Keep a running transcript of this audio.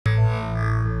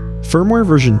Firmware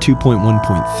version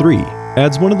 2.1.3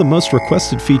 adds one of the most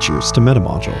requested features to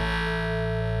MetaModule.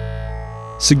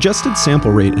 Suggested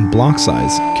sample rate and block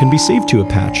size can be saved to a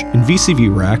patch in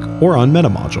VCV Rack or on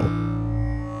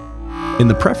MetaModule. In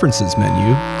the Preferences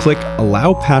menu, click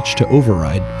Allow Patch to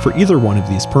Override for either one of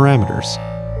these parameters.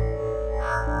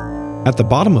 At the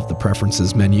bottom of the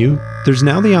Preferences menu, there's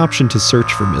now the option to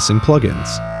search for missing plugins.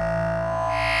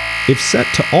 If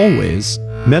set to Always,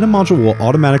 MetaModule will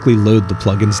automatically load the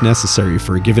plugins necessary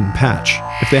for a given patch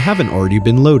if they haven't already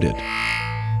been loaded.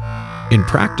 In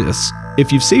practice,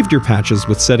 if you've saved your patches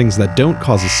with settings that don't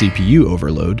cause a CPU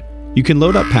overload, you can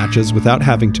load up patches without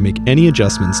having to make any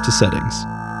adjustments to settings.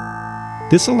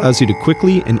 This allows you to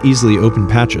quickly and easily open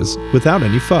patches without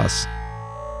any fuss.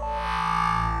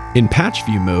 In Patch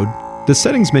View mode, the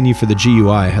settings menu for the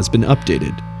GUI has been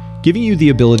updated, giving you the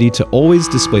ability to always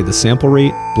display the sample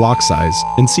rate, block size,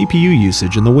 and CPU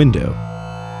usage in the window.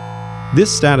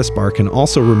 This status bar can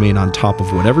also remain on top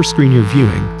of whatever screen you're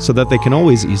viewing so that they can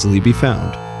always easily be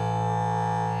found.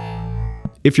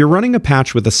 If you're running a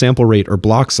patch with a sample rate or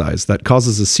block size that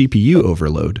causes a CPU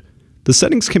overload, the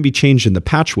settings can be changed in the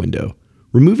patch window,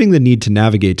 removing the need to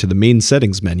navigate to the main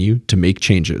settings menu to make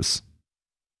changes.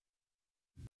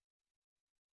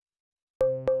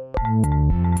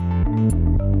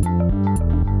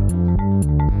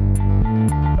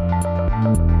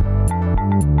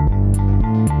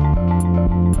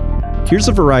 Here's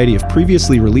a variety of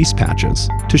previously released patches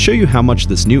to show you how much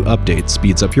this new update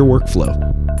speeds up your workflow.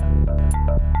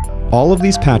 All of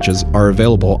these patches are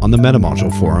available on the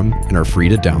MetaModule forum and are free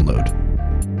to download.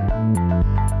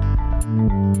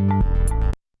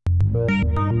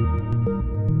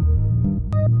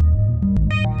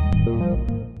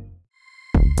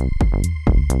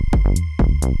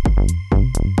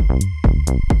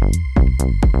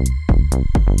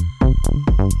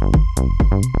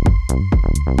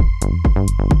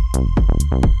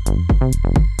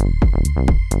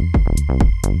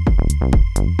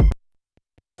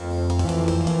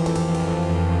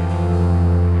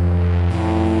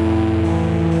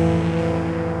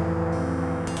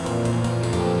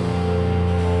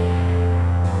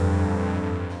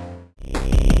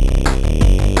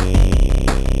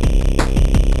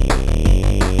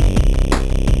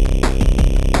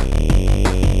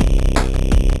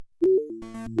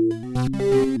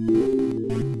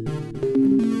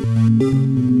 Thank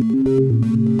you.